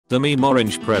The meme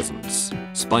orange presents.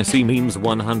 Spicy memes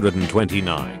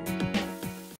 129.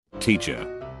 Teacher.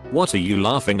 What are you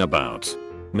laughing about?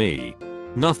 Me.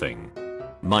 Nothing.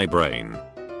 My brain.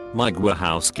 Mike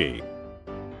Wachowski.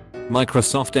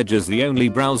 Microsoft Edge is the only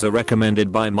browser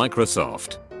recommended by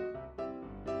Microsoft.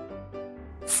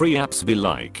 Free apps be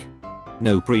like.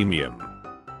 No premium.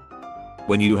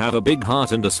 When you have a big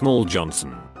heart and a small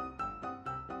Johnson.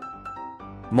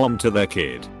 Mom to their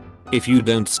kid. If you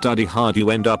don't study hard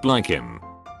you end up like him.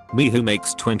 Me who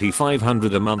makes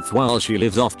 $2,500 a month while she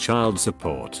lives off child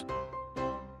support.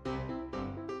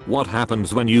 What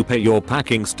happens when you pay your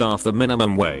packing staff the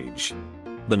minimum wage?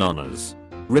 Bananas.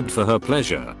 Ribbed for her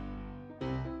pleasure.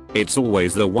 It's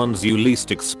always the ones you least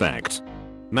expect.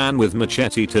 Man with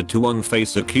machete tattoo on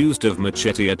face accused of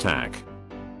machete attack.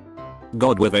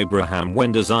 God with Abraham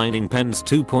when designing Pens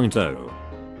 2.0.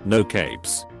 No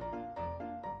capes.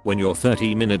 When you're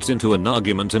 30 minutes into an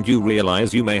argument and you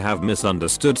realize you may have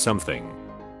misunderstood something.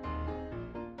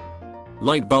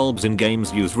 Light bulbs in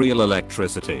games use real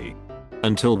electricity.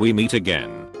 Until we meet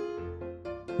again.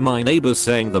 My neighbor's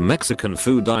saying the Mexican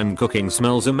food I'm cooking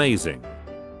smells amazing.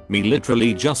 Me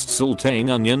literally just sauteing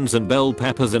onions and bell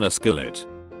peppers in a skillet.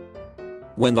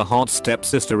 When the hot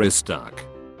stepsister is stuck.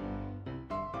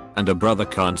 And a brother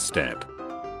can't step.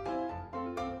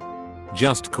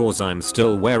 Just cause I'm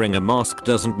still wearing a mask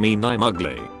doesn't mean I'm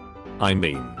ugly. I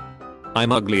mean,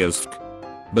 I'm ugly as f***.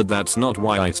 But that's not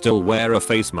why I still wear a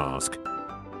face mask.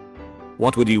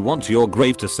 What would you want your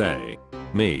grave to say?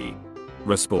 Me.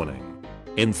 Respawning.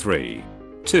 In 3,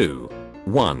 2,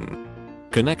 1.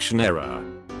 Connection error.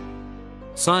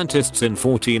 Scientists in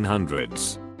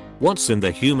 1400s. What's in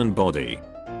the human body?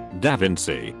 Da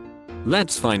Vinci.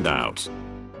 Let's find out.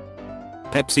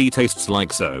 Pepsi tastes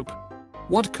like soap.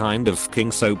 What kind of f***ing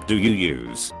soap do you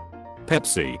use?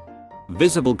 Pepsi.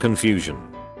 Visible confusion.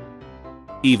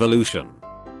 Evolution.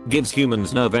 Gives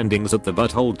humans nerve endings at the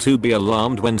butthole to be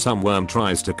alarmed when some worm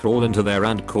tries to crawl into there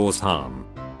and cause harm.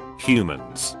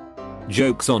 Humans.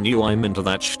 Jokes on you, I'm into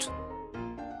that shit.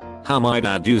 How my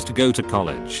dad used to go to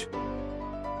college.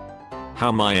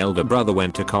 How my elder brother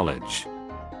went to college.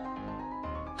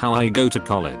 How I go to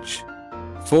college.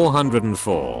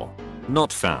 404.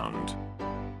 Not found.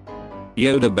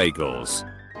 Yoda bagels.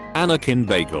 Anakin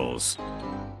bagels.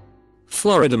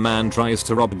 Florida man tries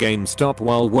to rob GameStop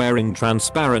while wearing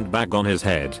transparent bag on his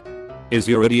head. Is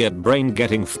your idiot brain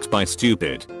getting f***ed by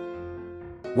stupid?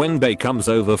 When Bay comes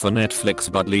over for Netflix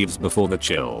but leaves before the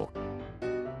chill.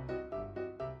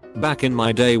 Back in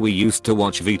my day we used to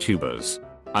watch VTubers.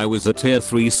 I was a tier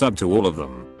 3 sub to all of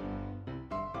them.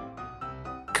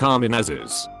 Carmen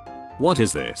Aziz. What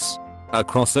is this? A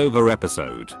crossover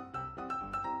episode.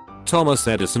 Thomas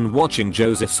Edison watching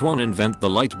Joseph Swan invent the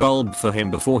light bulb for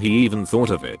him before he even thought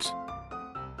of it.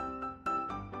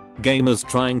 Gamers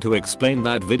trying to explain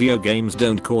that video games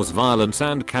don't cause violence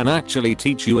and can actually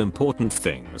teach you important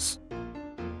things.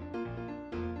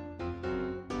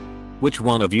 Which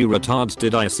one of you retards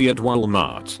did I see at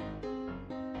Walmart?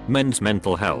 Men's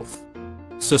mental health.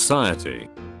 Society.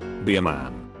 Be a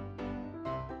man.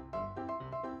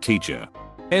 Teacher.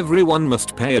 Everyone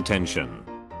must pay attention.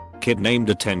 Kid named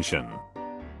attention.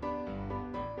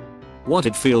 What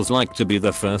it feels like to be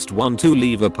the first one to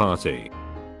leave a party.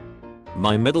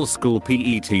 My middle school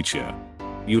PE teacher.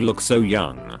 You look so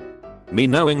young. Me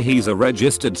knowing he's a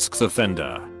registered sex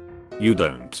offender. You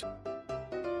don't.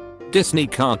 Disney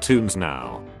cartoons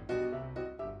now.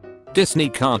 Disney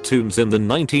cartoons in the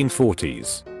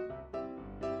 1940s.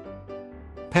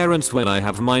 Parents when I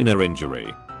have minor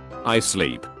injury. I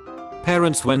sleep.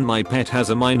 Parents when my pet has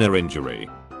a minor injury.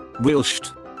 Real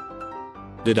shit.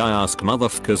 Did I ask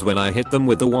motherfuckers when I hit them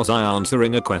with the was I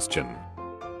answering a question?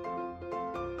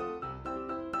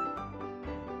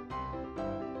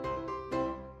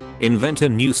 Invent a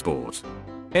new sport.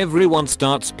 Everyone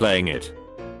starts playing it.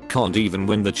 Can't even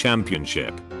win the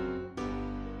championship.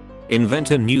 Invent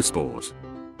a new sport.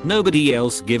 Nobody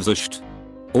else gives a shit.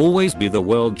 Always be the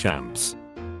world champs.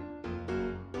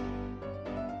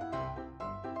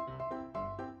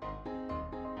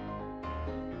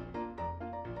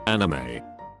 Anime.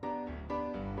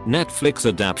 Netflix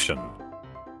adaptation.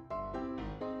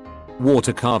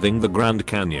 Water carving the Grand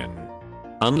Canyon.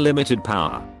 Unlimited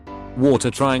power.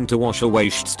 Water trying to wash away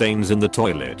shit stains in the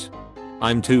toilet.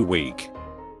 I'm too weak.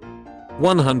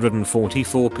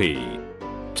 144p.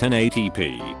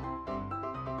 1080p.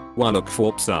 Why look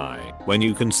for psi when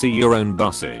you can see your own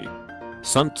bussy?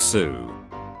 Sun Tzu.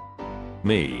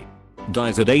 Me.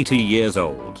 Dies at 80 years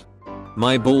old.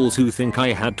 My balls who think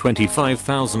I had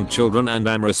 25,000 children and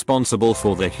am responsible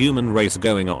for the human race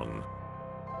going on.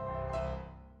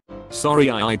 Sorry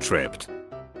I tripped.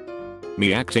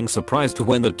 Me acting surprised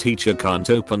when the teacher can't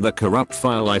open the corrupt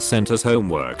file I sent as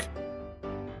homework.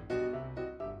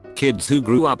 Kids who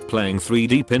grew up playing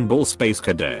 3D Pinball Space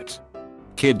Cadet.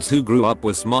 Kids who grew up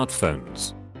with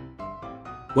smartphones.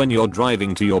 When you're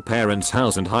driving to your parents'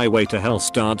 house and Highway to Hell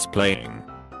starts playing.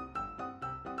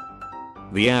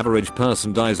 The average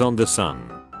person dies on the sun.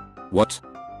 What?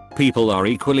 People are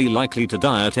equally likely to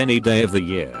die at any day of the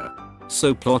year.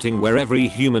 So plotting where every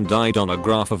human died on a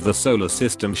graph of the solar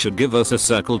system should give us a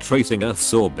circle tracing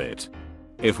Earth's orbit.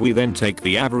 If we then take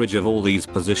the average of all these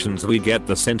positions, we get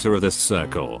the center of this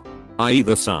circle, i.e.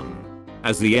 the sun,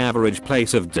 as the average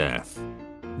place of death.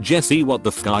 Jesse, what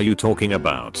the f are you talking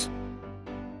about?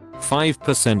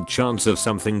 5% chance of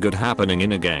something good happening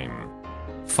in a game.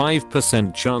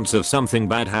 5% chance of something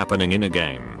bad happening in a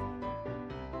game.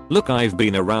 Look, I've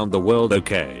been around the world,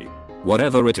 okay?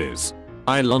 Whatever it is,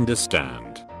 I'll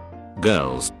understand.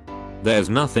 Girls. There's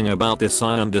nothing about this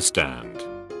I understand.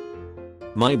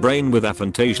 My brain with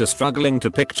aphantasia struggling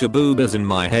to picture boobas in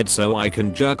my head so I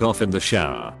can jerk off in the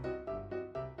shower.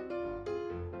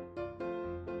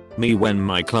 Me when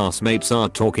my classmates are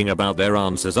talking about their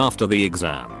answers after the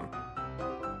exam.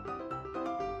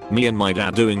 Me and my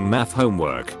dad doing math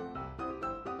homework.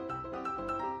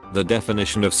 The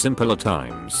definition of simpler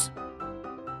times.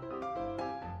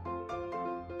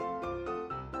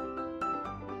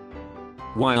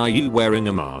 Why are you wearing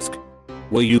a mask?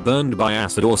 Were you burned by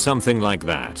acid or something like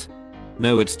that?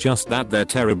 No, it's just that they're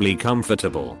terribly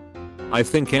comfortable. I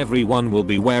think everyone will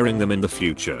be wearing them in the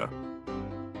future.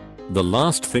 The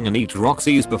last thing I eat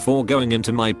Roxy's before going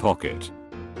into my pocket.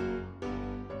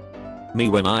 Me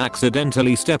when I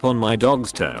accidentally step on my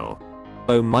dog's tail.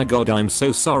 Oh my god, I'm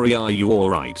so sorry, are you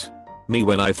alright? Me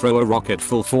when I throw a rock at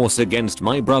full force against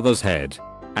my brother's head,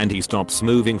 and he stops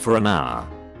moving for an hour.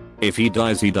 If he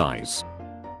dies, he dies.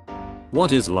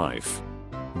 What is life?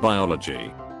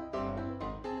 Biology.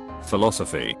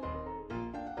 Philosophy.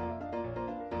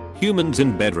 Humans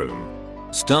in bedroom.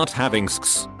 Start having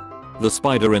sex. The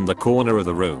spider in the corner of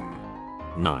the room.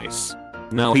 Nice.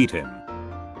 Now eat him.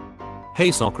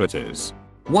 Hey Socrates.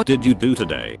 What did you do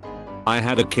today? I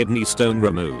had a kidney stone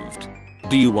removed.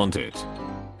 Do you want it?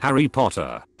 Harry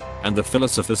Potter and the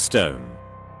Philosopher's Stone.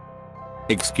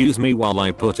 Excuse me while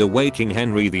I put away King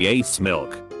Henry VIII's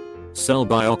milk. Sell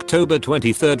by October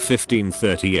 23,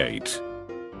 1538.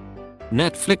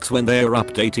 Netflix when they are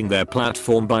updating their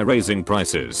platform by raising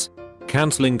prices,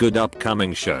 cancelling good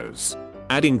upcoming shows,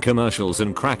 adding commercials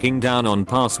and cracking down on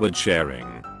password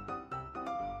sharing.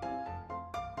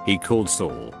 He called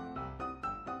Saul.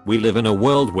 We live in a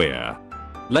world where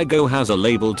Lego has a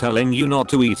label telling you not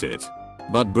to eat it,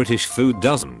 but British food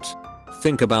doesn't.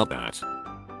 Think about that.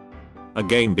 A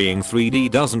game being 3D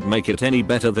doesn't make it any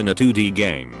better than a 2D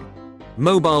game.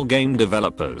 Mobile game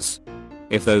developers.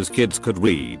 If those kids could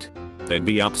read, they'd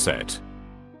be upset.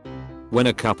 When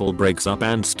a couple breaks up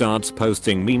and starts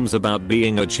posting memes about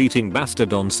being a cheating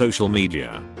bastard on social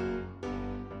media.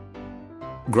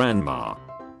 Grandma.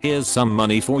 Here's some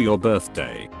money for your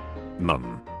birthday.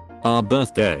 Mum. Our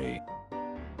birthday.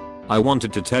 I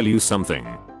wanted to tell you something.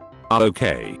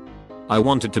 Okay. I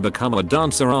wanted to become a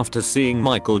dancer after seeing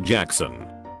Michael Jackson.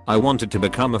 I wanted to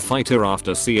become a fighter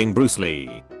after seeing Bruce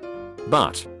Lee.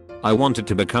 But I wanted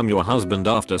to become your husband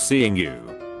after seeing you.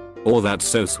 Oh, that's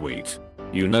so sweet.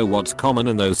 You know what's common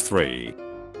in those three?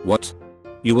 What?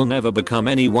 You will never become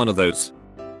any one of those.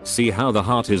 See how the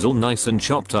heart is all nice and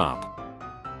chopped up?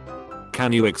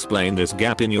 Can you explain this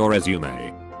gap in your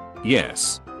resume?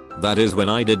 Yes. That is when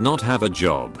I did not have a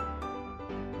job.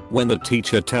 When the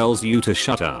teacher tells you to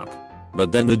shut up,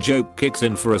 but then the joke kicks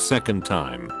in for a second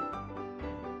time.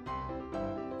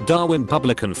 Darwin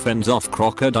publican fends off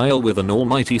crocodile with an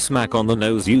almighty smack on the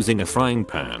nose using a frying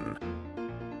pan.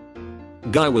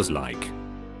 Guy was like,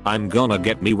 I'm gonna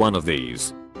get me one of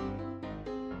these.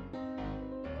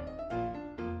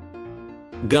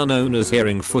 Gun owners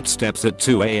hearing footsteps at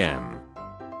 2 a.m.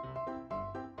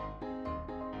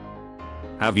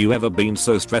 Have you ever been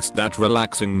so stressed that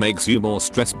relaxing makes you more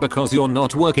stressed because you're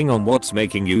not working on what's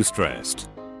making you stressed?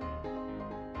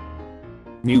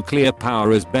 Nuclear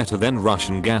power is better than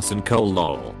Russian gas and coal,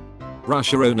 lol.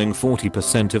 Russia owning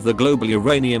 40% of the global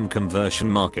uranium conversion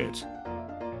market.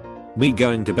 Me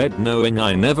going to bed knowing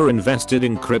I never invested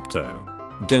in crypto.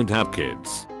 Don't have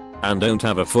kids. And don't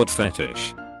have a foot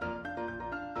fetish.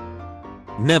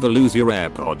 Never lose your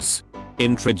AirPods.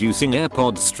 Introducing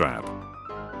AirPods strap.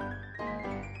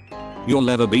 You'll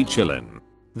ever be chillin'.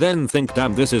 Then think,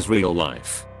 damn, this is real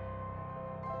life.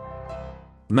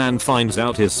 Man finds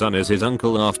out his son is his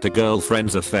uncle after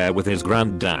girlfriend's affair with his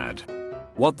granddad.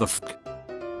 What the f?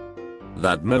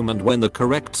 That moment when the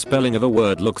correct spelling of a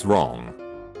word looks wrong.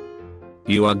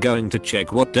 You are going to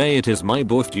check what day it is, my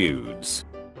boy dudes.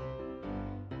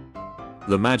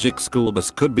 The magic school bus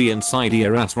could be inside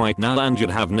your ass right now and you'd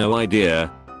have no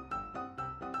idea.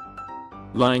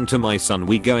 Lying to my son,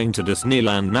 we going to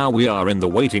Disneyland now, we are in the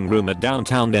waiting room at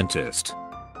downtown dentist.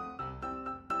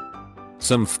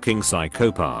 Some fucking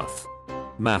psychopath.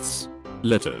 Maths.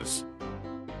 Letters.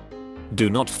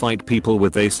 Do not fight people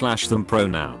with they/them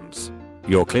pronouns.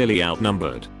 You're clearly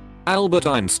outnumbered. Albert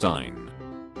Einstein.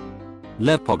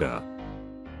 Lev Pogger.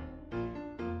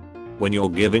 When you're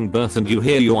giving birth and you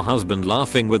hear your husband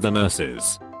laughing with the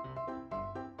nurses.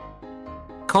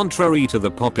 Contrary to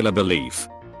the popular belief,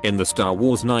 in the Star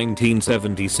Wars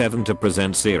 1977 to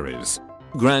present series,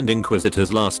 Grand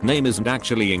Inquisitor's last name isn't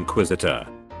actually Inquisitor.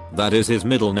 That is his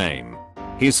middle name.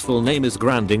 His full name is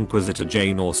Grand Inquisitor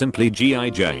Jane or simply G.I.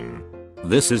 Jane.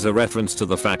 This is a reference to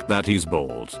the fact that he's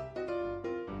bald.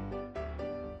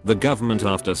 The government,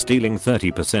 after stealing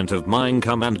 30% of my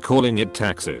income and calling it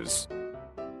taxes.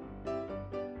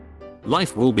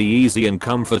 Life will be easy and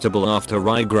comfortable after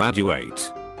I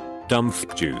graduate. Dumb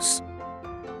f juice.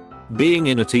 Being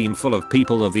in a team full of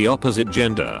people of the opposite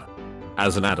gender.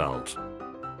 As an adult.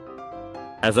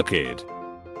 As a kid.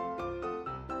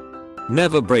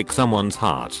 Never break someone's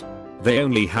heart. They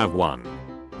only have one.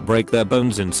 Break their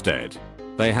bones instead.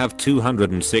 They have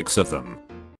 206 of them.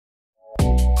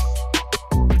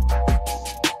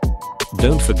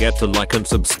 Don't forget to like and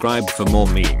subscribe for more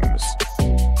memes.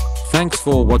 Thanks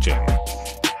for watching.